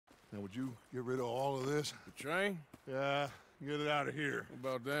Now, would you get rid of all of this? The train? Yeah, get it out of here.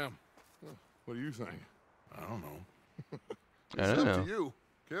 What about them? What do you think? I don't know. It's up to you.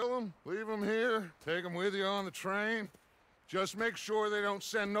 Kill them, leave them here, take them with you on the train. Just make sure they don't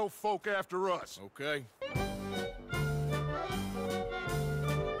send no folk after us. Okay.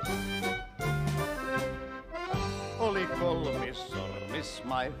 Oli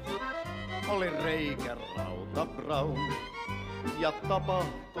kolmissormismai, oli reikä rautabraun. Ja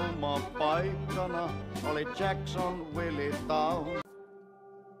tapahtumapaikkana oli Jacksonville Town.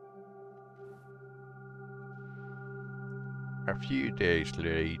 A few days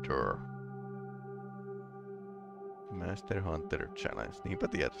later. Master Hunter Challenge, niinpä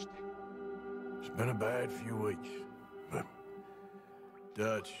tietysti. It's been a bad few weeks, but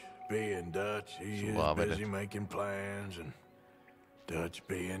Dutch being Dutch, he is busy making plans, and Dutch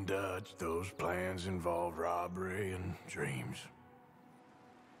being Dutch, those plans involve robbery and dreams.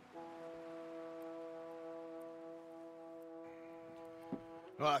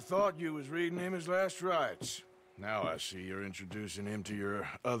 Well, I thought you was reading him his last rites. Now I see you're introducing him to your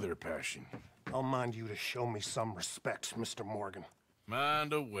other passion. I'll mind you to show me some respect, Mr. Morgan.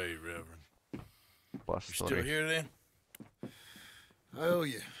 Mind away, Reverend. You still here, then? I owe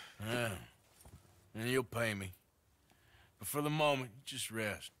you. Yeah. And you'll pay me. But for the moment, just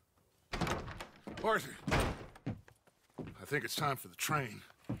rest. Arthur, I think it's time for the train.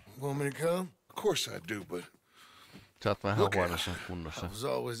 Want me to come? Of course I do, but... Sä oot vähän huonossa kunnossa. I was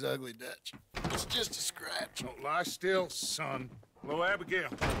always ugly, Dutch. It's just a scratch. Don't lie still, son. Hello, Abigail.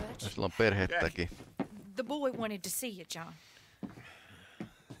 Sillä on perhettäkin. The boy wanted to see you, John.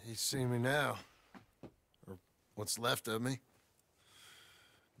 He's seen me now. Or what's left of me.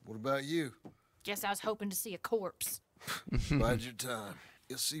 What about you? Guess I was hoping to see a corpse. Bide your time.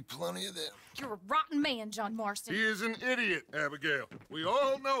 You'll see plenty of them. You're a rotten man, John Marston. He is an idiot, Abigail. We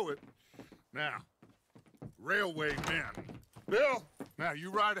all know it. Now, railway men. Bill, now you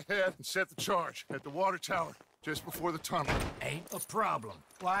ride ahead and set the charge at the water tower just before the tunnel. Ain't a problem.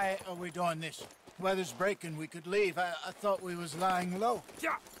 Why are we doing this? Weather's breaking. We could leave. I thought we was lying low.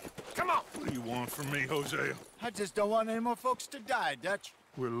 Yeah, come on. What do you want from me, Hosea? I just don't want any more folks to die, Dutch.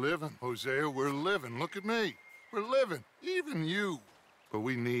 We're living, Hosea. We're living. Look at me. We're living. Even you. But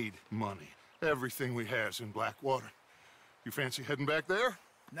we need money. Everything we has in Blackwater. You fancy heading back there?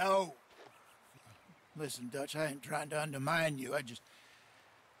 No. Listen, Dutch, I ain't trying to undermine you. I just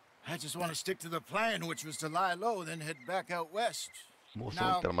want to stick to the plan, which was to lie low, then head back out west.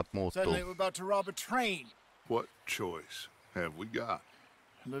 Now, suddenly we're about to rob a train. What choice have we got?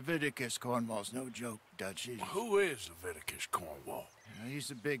 Leviticus Cornwall's no joke, Dutch. Who is Leviticus Cornwall?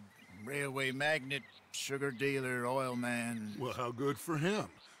 He's a big railway magnate, sugar dealer, oil man. Well, how good for him.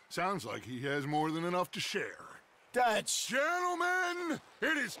 Sounds like he has more than enough to share. Dutch! Gentlemen,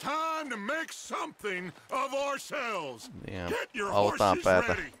 it is time to make something of ourselves. Yeah. Get your Autaan horses päätä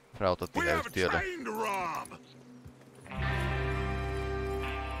ready. We have a rautatieyhtiöiden. train to rob.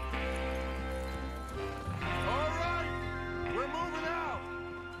 All right, we're moving out.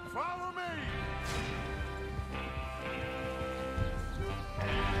 Follow me.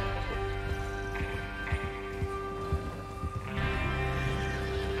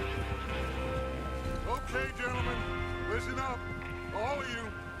 Okay, gentlemen, listen up, all of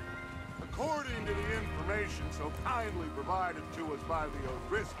you. According to the information so kindly provided to us by the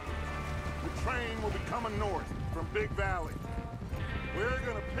O'Driscolls, the train will be coming north from Big Valley. We're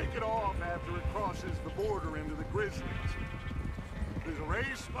gonna pick it off after it crosses the border into the Grizzlies. There's a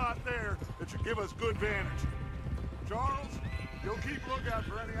raised spot there that should give us good vantage. Charles, you'll keep lookout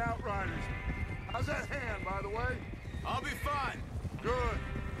for any outriders. How's that hand, by the way? I'll be fine. Good.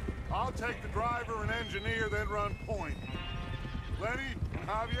 I'll take the driver and engineer, then run point. Lenny and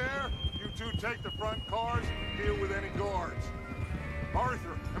Javier, you two take the front cars and deal with any guards.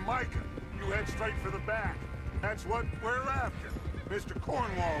 Arthur and Micah, you head straight for the back. That's what we're after. Mr.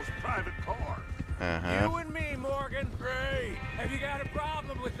 Cornwall's private car. You and me, Morgan. Great. Have you got a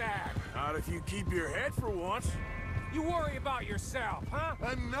problem with that? Not if you keep your head for once. You worry about yourself, huh?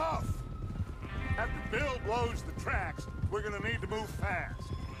 Enough! After Bill blows the tracks, we're gonna need to move fast.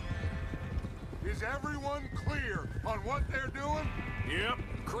 Is everyone clear on what they're doing? Yep.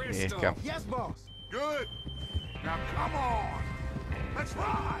 Crystal. Ehkä. Yes, boss. Good. Now come on. Let's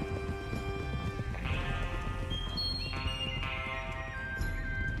ride.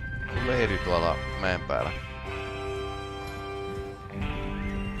 Leiri tuolla mäen päällä.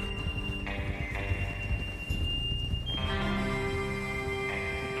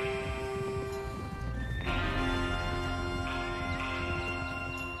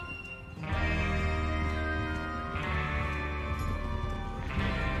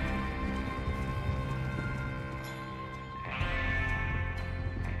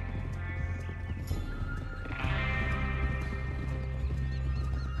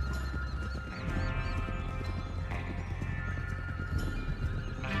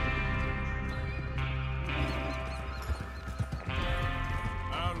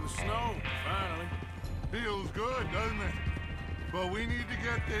 Feels good, doesn't it? But we need to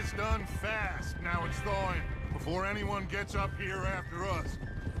get this done fast. Now it's thawing, before anyone gets up here after us.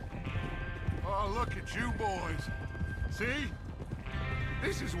 Oh, look at you boys. See?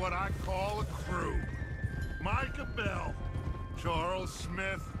 This is what I call a crew. Micah Bell, Charles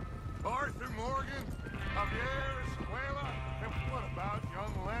Smith, Arthur Morgan, Javier Escuela, and what about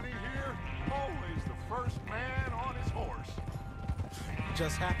young Lenny here? Always the first man on his horse.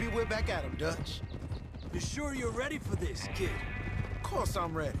 Just happy we're back at him, Dutch. You sure you're ready for this, kid? Of course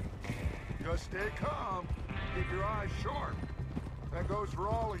I'm ready. Just stay calm. Keep your eyes sharp. That goes for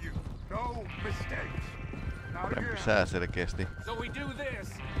all of you. No mistakes. Now Parempi sää selkeästi. So we do this,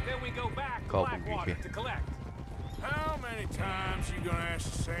 then we go back to Blackwater to collect. How many times you gonna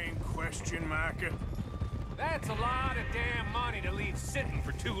ask the same question, Micah? That's a lot of damn money to leave sitting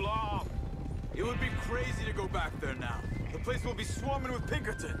for too long. It would be crazy to go back there now. The place will be swarming with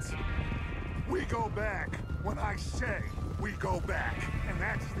Pinkertons. We go back when I say we go back, and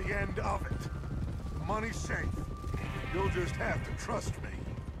that's the end of it. Money's safe. You'll just have to trust me.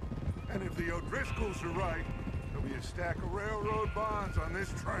 And if the O'Driscolls are right, there'll be a stack of railroad bonds on this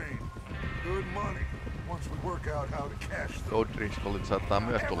train. Good money, once we work out how to cash them. O'Driscollit saattaa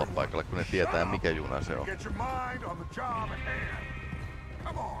myös tulla paikalle, kun ne tietää mikä juna se on. Get your mind on the job at hand.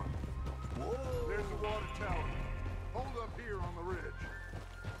 Come on. There's the water tower. Hold up here on the ridge.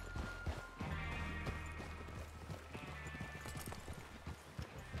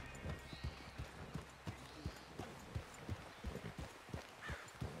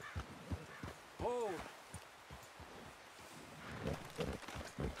 Hold.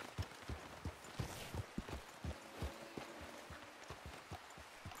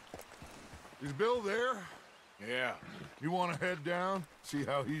 Is Bill there? Yeah. You want to head down, see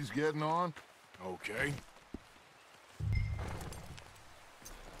how he's getting on? Okay.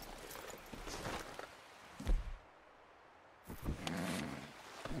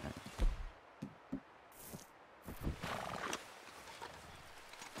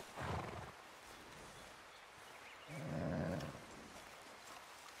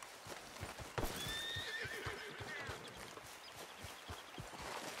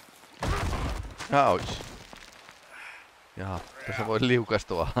 Ouch. Jaha, tässä voi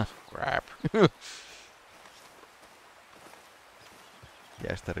liukastua. Crap.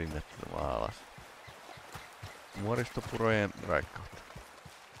 Jäästä rinnettävä alas. Muoristopurojen raikkautta.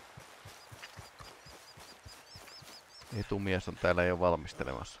 Etumies on täällä jo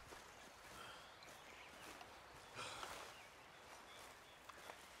valmistelemassa.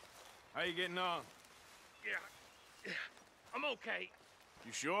 How you getting on? Yeah, I'm okay.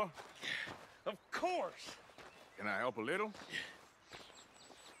 You sure? Of course. Can I help a little?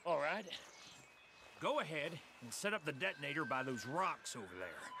 All right. Go ahead and set up the detonator by those rocks over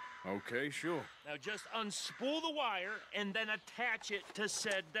there. Okay, sure. Now just unspool the wire and then attach it to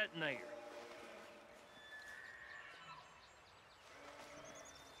said detonator.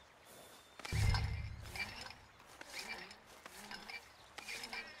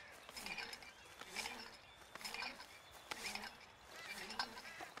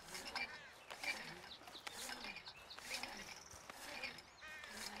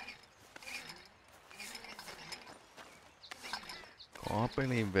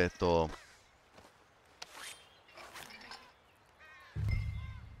 Pelin veto.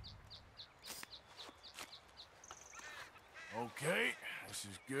 Okay, this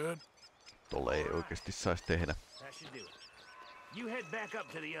is good. Tolle ei oikeesti sais tehdä. That should do it. You head back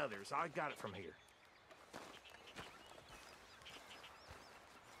up to the others. I got it from here.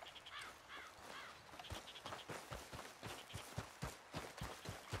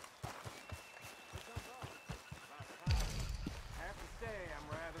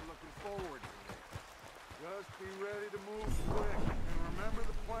 Just be ready to move quick, and remember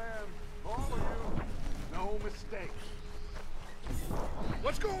the plan, all of you, no mistakes.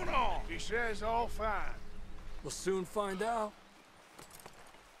 What's going on? He says all fine. We'll soon find out.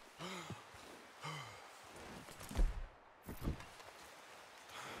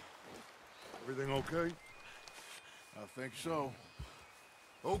 Everything okay? I think so.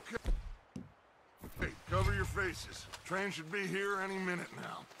 Okay. Hey, cover your faces. Train should be here any minute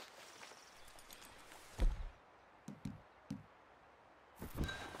now.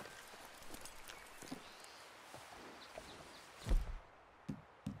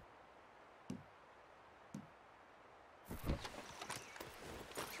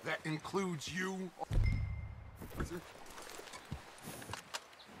 That includes you, Arthur.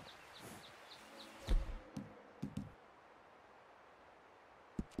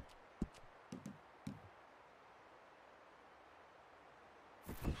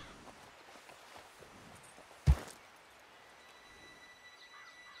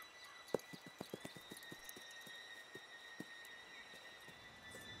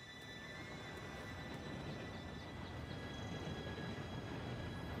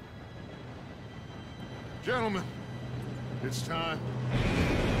 Gentlemen, it's time.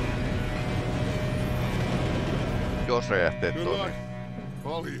 Jos räjähteet Good toimii. luck,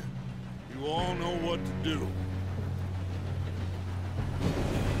 all of you. You all know what to do.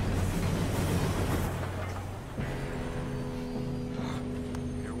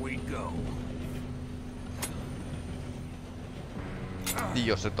 Here we go. Niin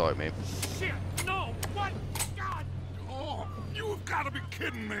jos se toimii. Shit, no, what? God! Oh, you have got to be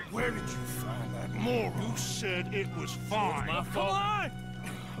kidding me. Where did you find that moron? You said it was fine. It's my fault. Come on!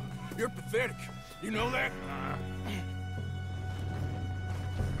 You're pathetic. You know that?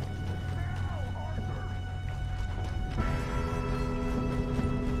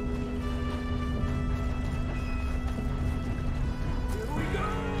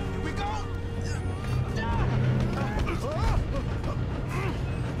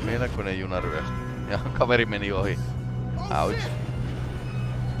 Meilläkoinen junaryöstö. Ja kaveri meni ohi. Ouch.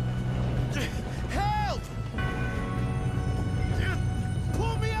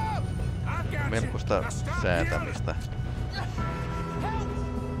 Melkoista säätämistä.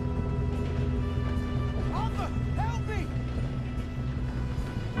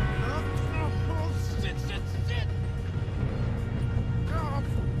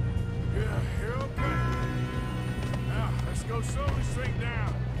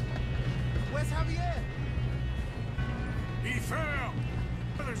 He fell.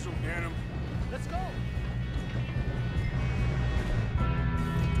 Others will get him. Let's go.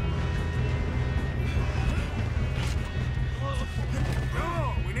 Come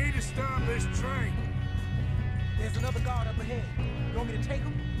on, we need to stop this train. There's another guard up ahead. You want me to take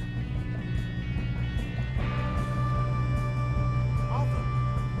him? Arthur,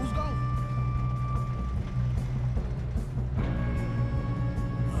 who's going?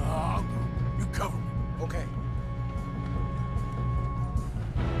 I'll go. You cover me. Okay.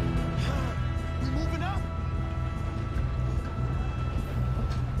 We moving up?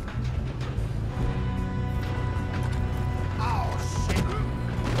 Oh, shit.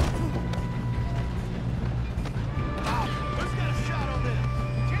 Let's get a shot on them.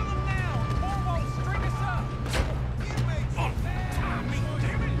 Kill them now. Corvo, string us up. Oh, Tommy,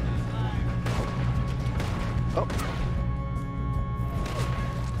 damn it. Oh.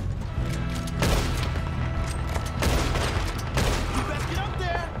 You better get up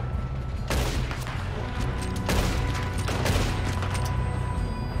there.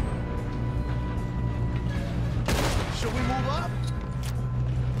 Should we move up?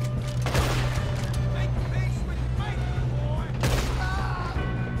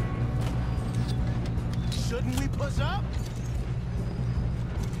 Shouldn't we push up?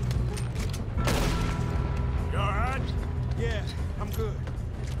 You all right? Yeah, I'm good.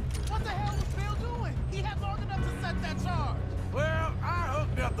 What the hell was Bill doing? He had long enough to set that charge. Well, I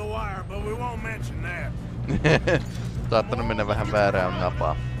hooked up the wire, but we won't mention that. Saattanut mennä vähän väärään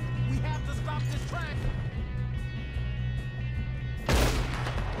napaan. We have to stop this train.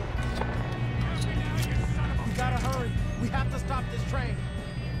 We gotta hurry. We have to stop this train.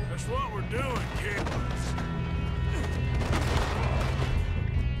 That's what we're doing, kid.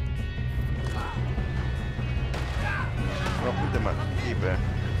 No, miten mä kiipeen?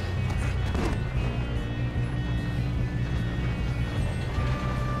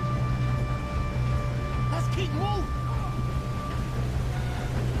 Let's keep moving.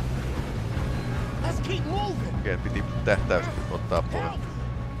 Let's keep moving. Okei, piti tähtäys ottaa pois.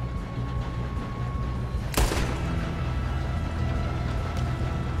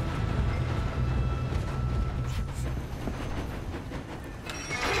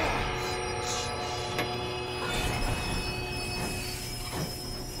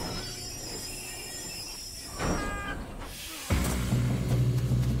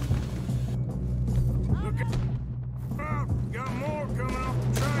 Got more coming off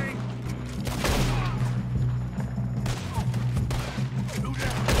the train.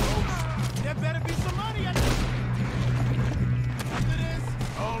 There better be some money after this.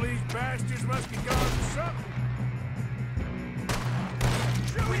 All these bastards must be gone for something.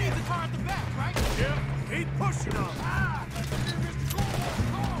 We need the car at the back, right? Yep, keep pushing them.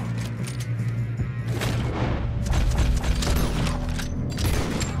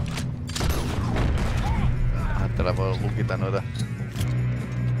 Täällä voi lukita noita.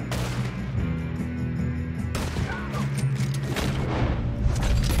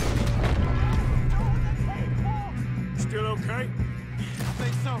 Still okay? I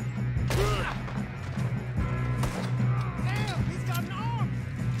think so. Good. Damn, he's got an arm.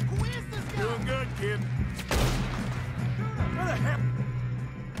 Who is this guy? Doing good, kid. Where the hell?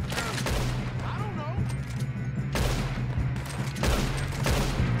 I don't know.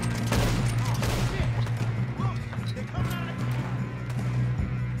 Oh, shit.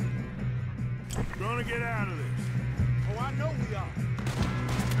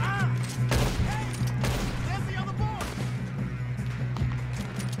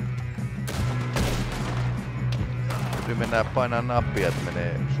 Nyt mennään painaa nappia, että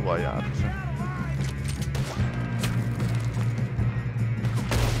menee suojaan tässä.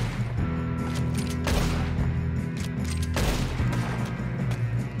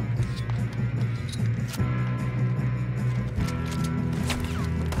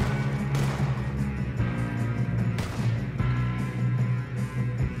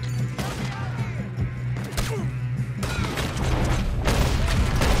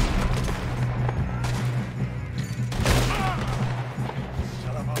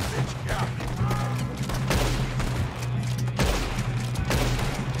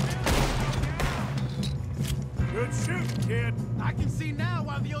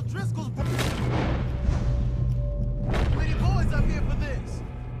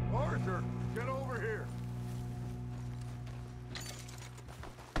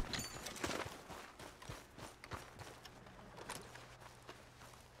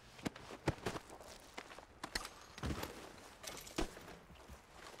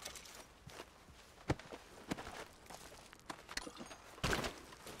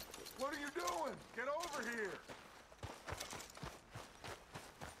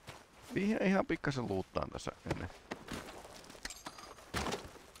 Ihan pikkasen luuttaan tässä ennen.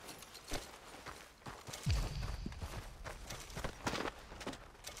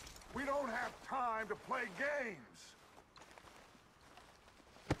 We don't have time to play games.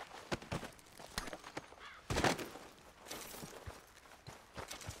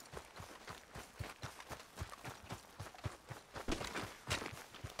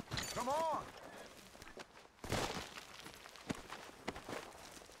 Come on.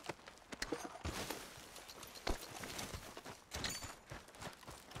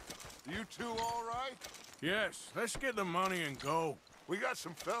 You two all right? Yes, let's get the money and go. We got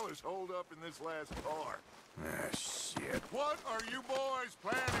some fellas holed up in this last car. Ah, shit. What are you boys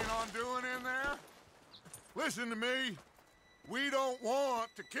planning on doing in there? Listen to me. We don't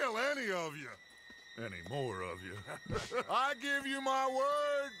want to kill any of you. Any more of you. I give you my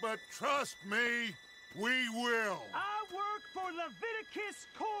word, but trust me, we will. I work for Leviticus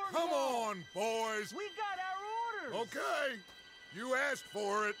Corps. Come on, boys. We got our orders. Okay. You asked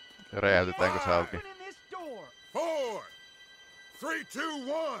for it. Räjäytetäänkö se auki? 4, 3, 2,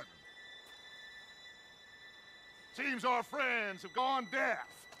 1. Seems our friends have gone deaf.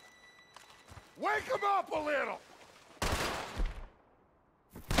 Wake them up a little.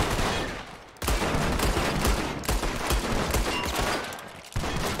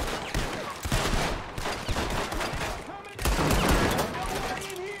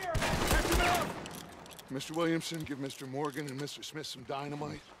 Mr. Williamson, give Mr. Morgan and Mr. Smith some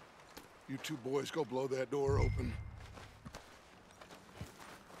dynamite. You two boys go blow that door open.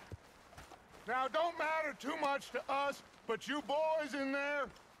 Now, don't matter too much to us, but you boys in there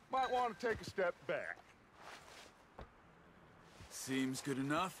might want to take a step back. Seems good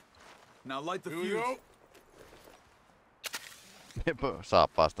enough. Now light the Here we fuse. go.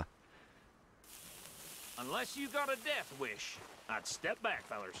 Saappaasta. Unless you got a death wish, I'd step back,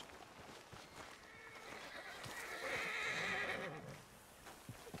 fellers.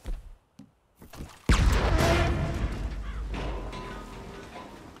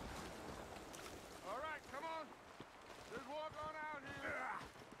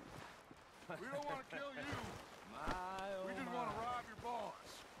 We don't want to kill you. We just want to rob your boss.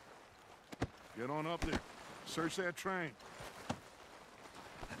 Get on up there. Search that train.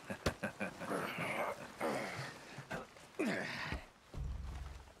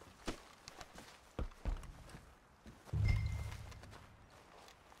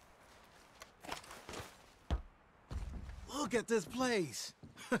 Look at this place.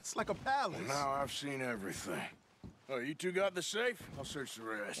 It's like a palace. Well, now I've seen everything. Oh, you two got the safe? I'll search the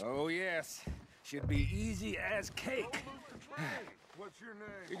rest. Oh, yes. Should be easy as cake. What's your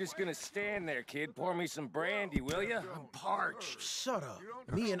name? You're just gonna stand there, kid. Pour me some brandy, will ya? I'm parched. Shut up.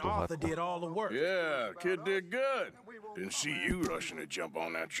 Me and Arthur did all the work. Yeah, kid did good. Didn't see you rushing to jump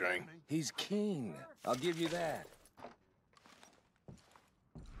on that train. He's keen. I'll give you that.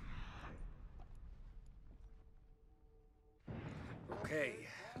 Okay,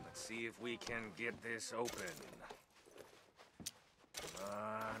 let's see if we can get this open. Come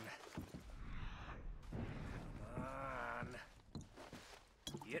on. Come on.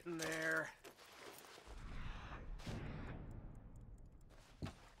 Get in there.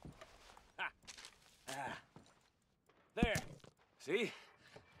 Ha! Ah. There. See?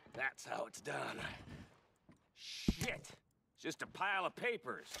 That's how it's done. Shit! It's just a pile of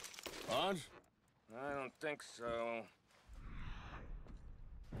papers. Bonds? I don't think so.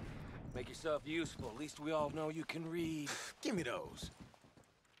 Make yourself useful. At least we all know you can read. Give me those.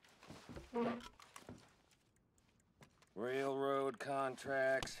 Railroad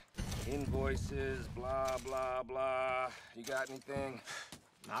contracts, invoices, blah, blah, blah. You got anything?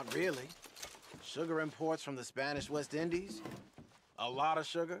 Not really. Sugar imports from the Spanish West Indies. A lot of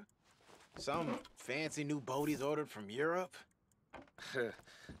sugar. Some fancy new boat he's ordered from Europe.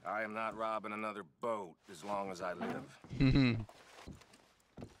 I am not robbing another boat as long as I live.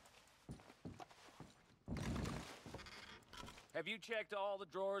 Have you checked all the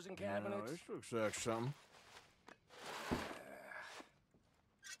drawers and cabinets? No, this looks like something.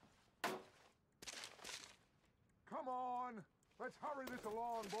 Come on! Let's hurry this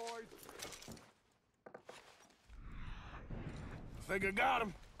along, boys! I think I got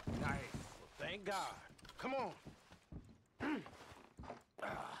him. Nice. Well, thank God. Come on.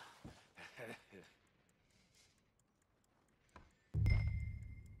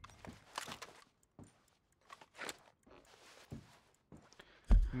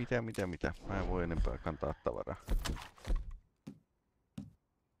 Mitä? Mä en voi enempää kantaa tavaraa.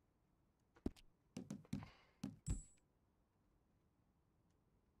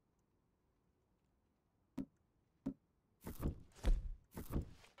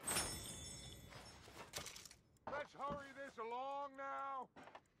 Let's hurry this along now!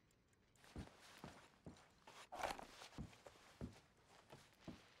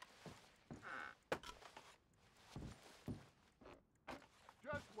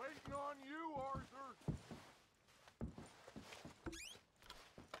 Just waiting on you, Arthur.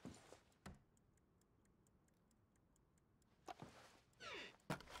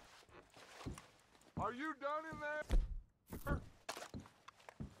 Are you done in there?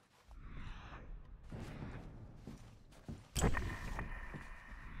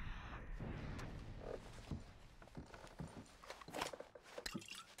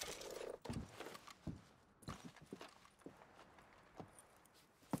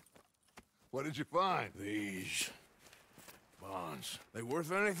 What did you find? These bonds. They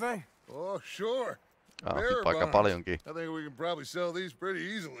worth anything? Oh, sure. Aika paljonkin. I think we can probably sell these pretty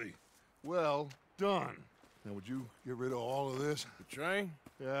easily. Well done. Now, would you get rid of all of this? The train?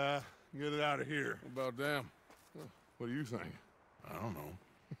 Yeah, get it out of here. What about them? What do you think? I don't know.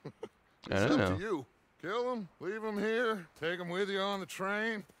 It's up to you. Kill them, leave them here, take them with you on the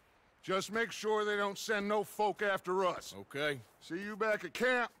train. Just make sure they don't send no folk after us. Okay. See you back at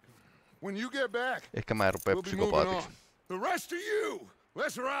camp. When you get back, Ehkä mä en rupea we'll be moving on. psykopaatiksi. The rest of you,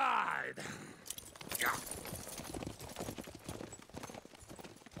 let's ride.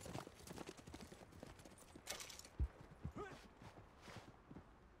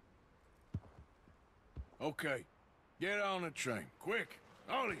 Okay. Get on the train. Quick.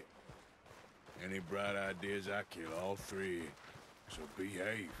 All of you. Any bright ideas, I kill all three. So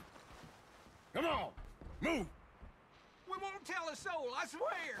behave. Come on. Move. We won't tell a soul, I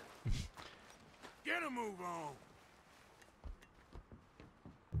swear. Get a move on.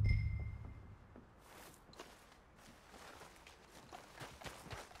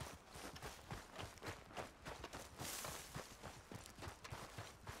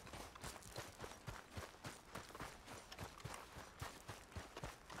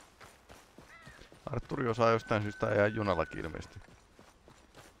 Arturi osaa jostain syystä ajaa junallakin ilmeisesti.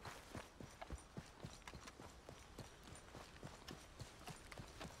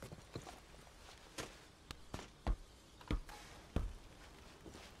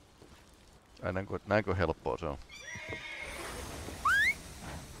 Näinkö helppoa se on?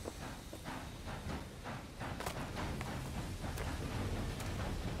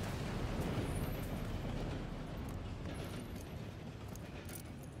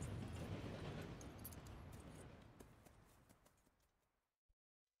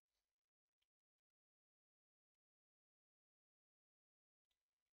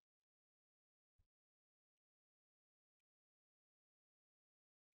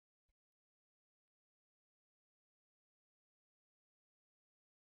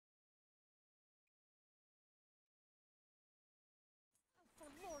 For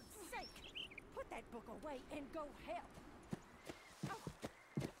Lord's sake, put that book away and go help. Oh,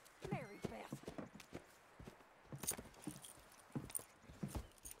 Mary Beth.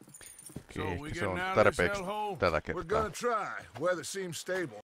 So we se on getting out of this tarpeeksi hellhole? tällä We're kertaa. gonna try. Weather seems stable.